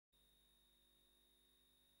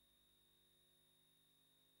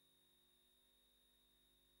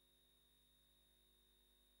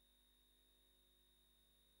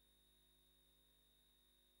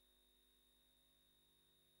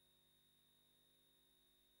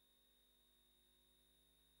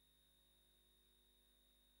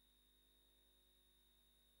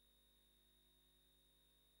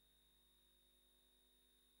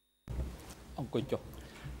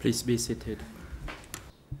Please be seated.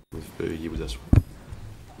 Veuillez vous asseoir.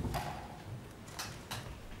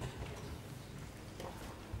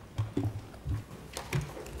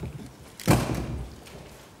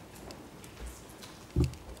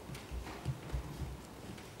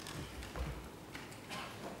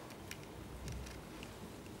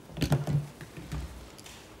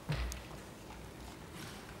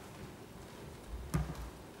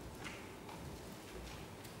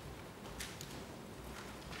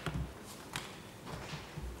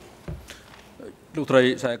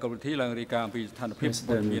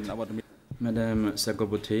 Madame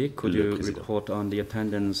Sagobuti, could you report on the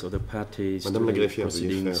attendance of the parties Madame la to the greffière,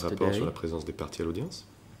 veuillez proceedings faire un rapport sur la today? présence des parties à l'audience.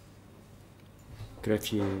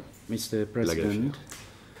 Greffier, Mr. La President, greffière.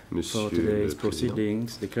 for Monsieur today's le Président,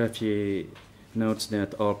 proceedings, the greffier notes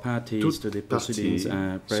that all parties to the proceedings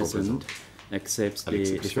are present, except à the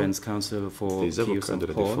l'exception Defense Counsel for des avocats Kius de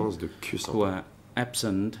la and Paul, défense de who Q100, are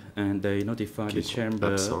absent, and they notify qui the sont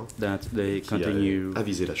chamber absents, that they qui a continue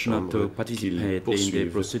avisé la not Chambre to qu'ils participate in the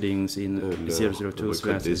poursuivent proceedings in leur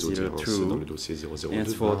requête des audiences dans le 002/02. dossier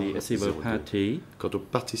As for the civil 002/02. party, Quant aux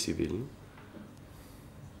parties civiles,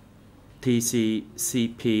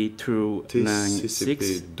 TCCP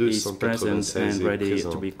 296 is present and ready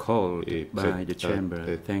to be called et by the prêt chamber. à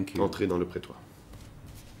être Thank you. entré dans le prétoire.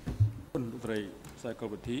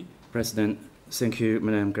 President, thank you,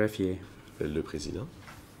 Madame Greffier. Le Président.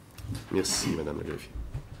 Merci, Madame la greffière.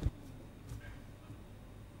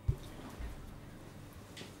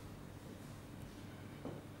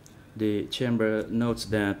 The chamber notes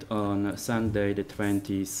that on Sunday, the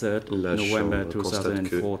 23rd La November Chambre constate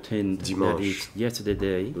que 2014, that dimanche, is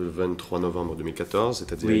yesterday, le 23 novembre 2014,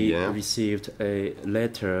 c'est-à-dire we hier, received a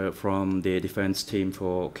letter from the defense team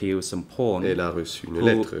for Kius and Paul, elle a reçu une who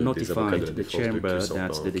lettre des avocats de notified la the défense de chamber Q100 that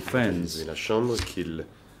the qui defense avisait la Chambre qu'il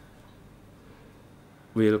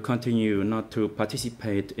will continue not to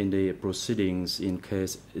participate in the proceedings in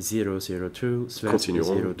case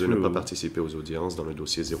continueront de ne pas 002/02, participer aux audiences dans le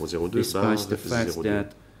dossier 002 despite the fact 02. that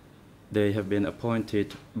they have been appointed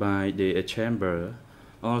by the chamber.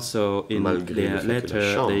 Also, in Malgré their le fait que la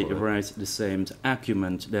letter, they Chambre raised the same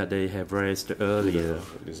argument that they have raised earlier.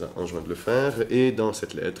 les a enjoints de le faire, et dans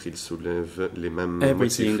cette lettre, il soulève les mêmes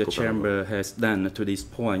Everything motifs the qu'auparavant. chamber has done to this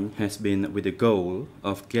point has been with the goal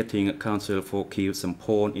of getting counsel for Kius and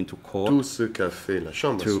Paul into court Tout ce qu'a fait la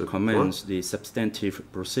Chambre à ce to point commence the substantive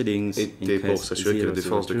proceedings in était pour case s'assurer que la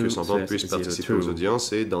défense de Q100 puisse participer aux 002/02.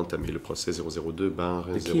 audiences et d'entamer le procès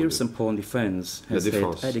 002/02. The Kius and Paul defense La has had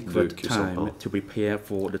défense adequate de Kius and time Paul to prepare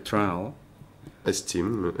for the trial.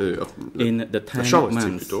 Estime, In the la 10 Chambre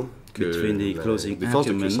estime months plutôt que between the la closing défense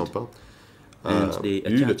de argument Q100 a and the eu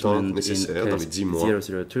le temps adjudgment in nécessaire dans les case 10 mois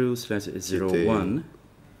 002/01,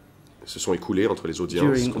 se sont écoulés entre les audiences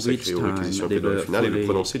during which consacrées aux time réquisitions they pénales were finales et le fully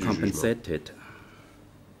prononcé du jugement, compensated.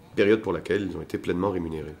 période pour laquelle ils ont été pleinement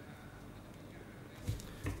rémunérés.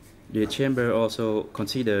 The chamber also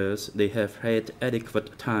considers they have had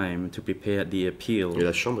adequate time to prepare the appeal, Et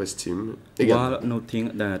la Chambre estime également while noting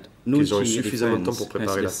that qu'ils ont eu Nunchi suffisamment de temps defense pour has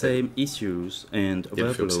préparer the l'appel. same issues and Il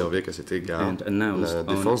fait observer workload qu'à cet égard, and announced la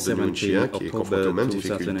on défense de 17 Nunchia, qui est confrontée aux October mêmes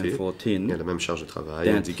difficultés 2014 et à la même charge de travail,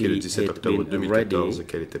 a that indiqué le he 17 had octobre been 2014 ready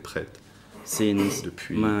qu'elle était prête since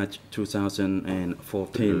depuis March le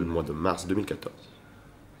 2014. mois de mars 2014.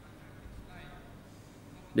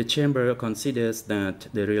 The chamber considers that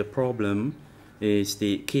the real problem is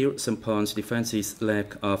the Kirsampon's defense's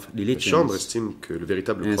lack of La Chambre diligence. estime que le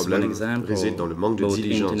véritable As one problème example, réside dans le manque de both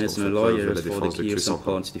diligence dont fait international preuve lawyers la for défense the de Q100.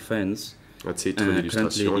 Kirsampon's defense À titre are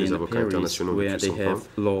d'illustration, currently les in avocats Paris, internationaux de where they Q100 have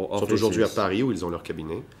law sont aujourd'hui à offices. Paris où ils ont leur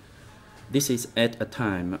cabinet, This is at a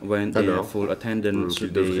time when their alors full attendance qu'ils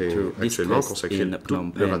should be devraient to actuellement distress consacrer in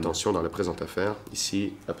Phnom toute leur Penh. attention dans la présente affaire,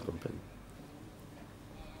 ici à Phnom Penh.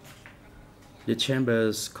 The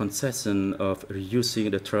chamber's concession of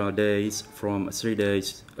reducing the trial days from 3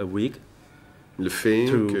 days a week Le fait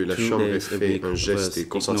to que la 2 Chambre ait days a fait week un geste was et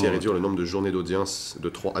consenti à ignored. réduire le nombre de journées d'audience de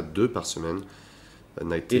 3 à 2 par semaine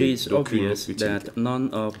n'a It été is d'aucune obvious utilité. that none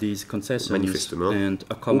of these concessions Manifestement, and aucune de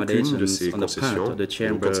accommodations ces on the part concessions of the ou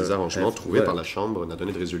chamber de ces arrangements have trouvés par la worked. Chambre n'a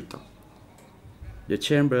donné de résultat. The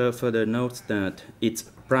chamber further notes that its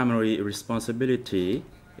primary responsibility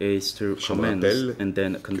is to Chambre commence rappelle and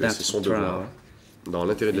then Que conduct c'est son the trial devoir, dans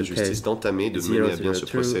l'intérêt de la in justice, case d'entamer et de mener à bien ce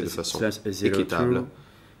procès de façon 002/02 équitable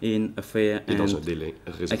in a fair et dans un and délai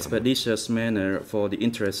raisonnable. expeditious manner for the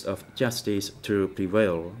interest of justice to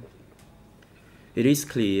prevail. It is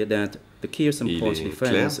clear that the Kirsampon's Il est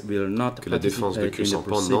defense will not Que la défense de participate in the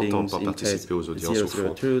Q100 n'entend proceedings pas in case participer aux audiences au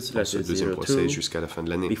fond dans ce deuxième procès 002/02 jusqu'à la fin de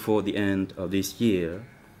l'année. before the end of this year.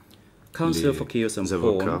 Counsel for Khieu Samphan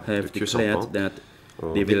avocats de have Khieu Samphan declared that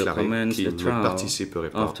ont they will déclaré commence qu'ils the ne trial participeraient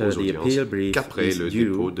pas after aux the audiences appeal brief qu'après is le due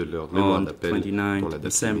dépôt de leur mémoire on d'appel dont 29 la date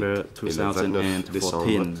December limite est le 29 décembre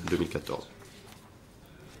 2014. 2014.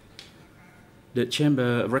 The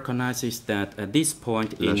Chamber recognizes that at this point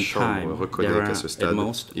La in Chambre time, reconnaît there qu'à are ce at stade,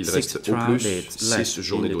 most il 6 reste au trial plus dates 6 left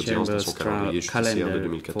journées in the d'audience dans Chamber's son trial calendrier judiciaire de calendar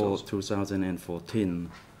 2014. for 2014.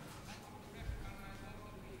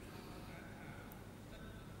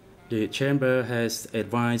 The Chamber has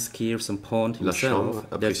advised Khieu Samphan La Chambre himself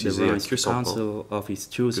a that the précisé à right Khieu to Samphan counsel of his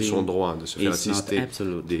que son choosing droit de se faire is not assister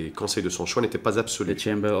absolute. des conseils de son choix n'était pas The absolu.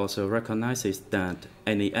 Chamber also recognizes that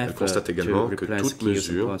any Elle effort constate to également que replace toute Khieu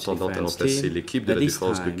mesure Samphan's tendant à defense remplacer team l'équipe de at la this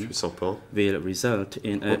défense de time Khieu Samphan will result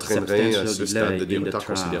in a entraînerait à ce substantial stade delay des in the retards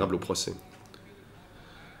trial. considérables au procès.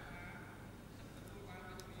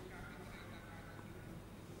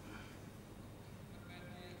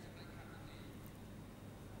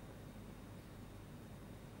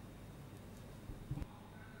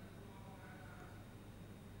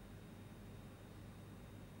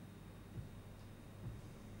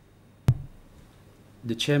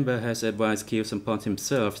 The Chamber has advised Khieu Samphan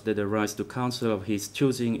himself that the right to counsel of his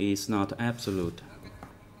choosing is not absolute,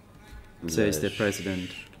 says the President.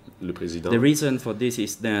 Le président The reason for this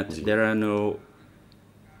is that there are no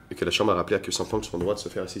et que la Chambre a rappelé à Khieu Samphan que son droit de se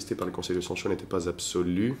faire assister par les conseils de son choix n'était pas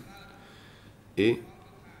absolu et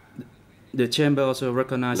The Chamber also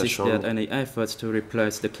recognizes Chambre that any efforts to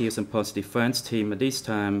replace the Khieu Samphan's defense team at this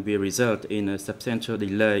time will result in a substantial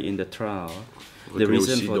delay in the trial. The reconnaît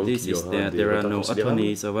reason aussi for donc this qu'il y is aura that des there are retards no considérables.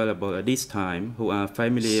 attorneys available at this time who are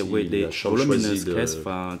familiar Si with the la Chambre voluminous choisit case de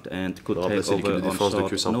file and could take remplacer l'équipe over de on défense de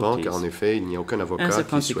Khieu short Samphan, car en notice. effet, il n'y a aucun As avocat a qui soit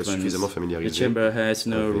consequence, suffisamment the familiarisé Chamber has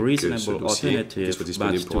no avec ce reasonable dossier qui alternative soit but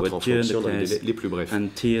disponible pour to entrer en adjourn fonction the dans les délais case les plus brefs.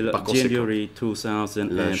 until Par conséquent, January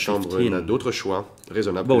la Chambre n'a 2015. d'autre choix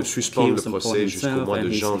raisonnable que de Both suspendre Khieu le procès Samphan jusqu'au himself mois de and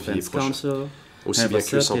his janvier defense prochain. counsel Aussi have bien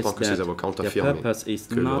Khieu asserted Samphan que ses that avocats ont their affirmé purpose is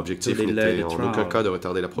que not l'objectif to delay n'était the en aucun trial cas de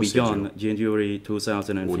retarder la procédure beyond January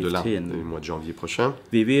au-delà 2015. du mois de janvier prochain.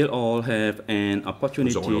 We will all have an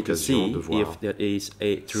opportunity to l'occasion see de voir if there is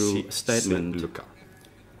a true Si c'est statement. le cas.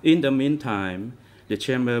 In the meantime, the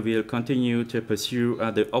Chamber will continue to pursue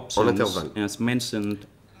other options intervalle, as mentioned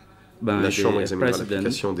by la Chambre the examinera President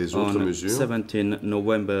l'application des autres on mesures 17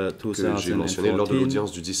 November que j'ai mentionné lors de 2014,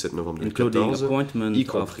 l'audience du 17 novembre including 2014, appointment y of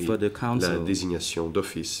compris further la counsel. désignation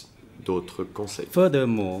d'office d'autres conseils.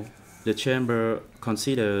 Furthermore, the Chamber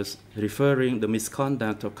considers referring the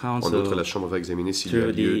misconduct of En outre, counsel la Chambre va examiner s'il y a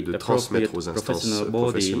to lieu the de transmettre aux appropriate instances professional body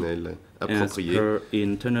professionnelles as appropriées per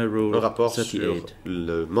Internal Rule un rapport sur 38.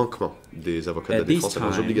 le manquement des avocats de la At this défense à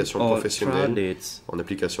leurs time, obligations all trial professionnelles dates en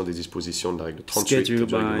application des dispositions de la règle 38 du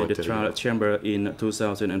scheduled règlement by the trial intérieur. chamber in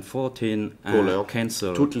 2014 Pour are l'heure,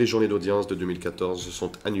 cancelled. toutes les journées d'audience de 2014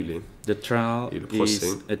 sont annulées The trial et le procès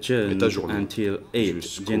is adjourned est ajourné until 8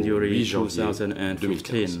 jusqu'au January 8 janvier 2015.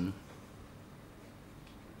 2015.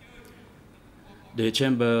 The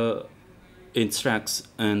chamber instructs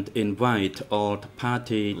and invite all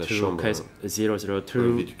parties La to Chambre case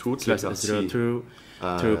invite toutes les parties 002/02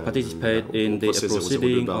 à to participate in au the procès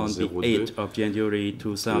proceeding on the 002/02 8th of January de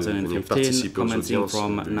venir 2015, participer aux commencing audiences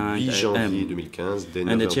from du 9 8 janvier a.m. 2015 dès And 9 the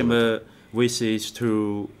heures du matin. chamber wishes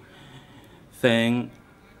to thank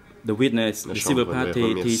the witness, La the civil Chambre aimerait party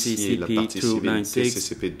remercier la TCCP partie civile 296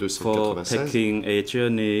 TCCP for 296 taking a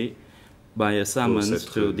journey by a pour summons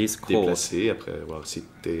s'être to this court. déplacé après avoir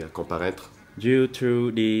cité à comparaître. Due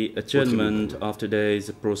to the adjournment tribunal. of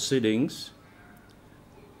today's proceedings,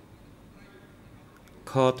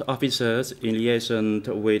 court officers in liaison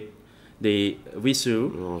with the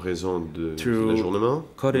visual En raison de To l'adjournement, nous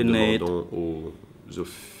coordinate demandons aux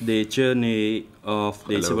the journey of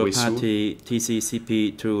the Alors, civil Wissou, party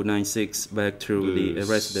TCCP 296 back to the de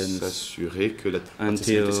residence s'assurer que la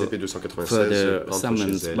until partie TCP 296 further rentre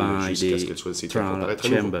summons chez elle by jusqu'à ce the qu'elle soit citée à trial comparaître à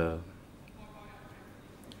nouveau. chamber.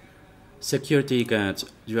 Security guards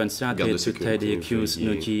you Garde instructed de to take the sécurité accused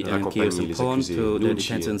veuillez Nuchi and raccompagner Khieu les Samphan accusés to the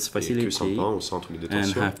Nuchi detention et Khieu facility Samphan au centre de and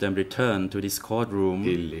détention have them return to this courtroom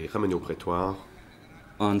et les ramener au prétoire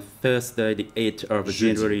on Thursday, the 8th of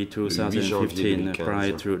Jeudi, January le 8 janvier 2015, 2015,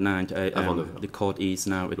 prior to 9 avant a.m. 9 heures. The court is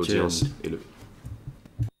now L'audience adjourned. est levée.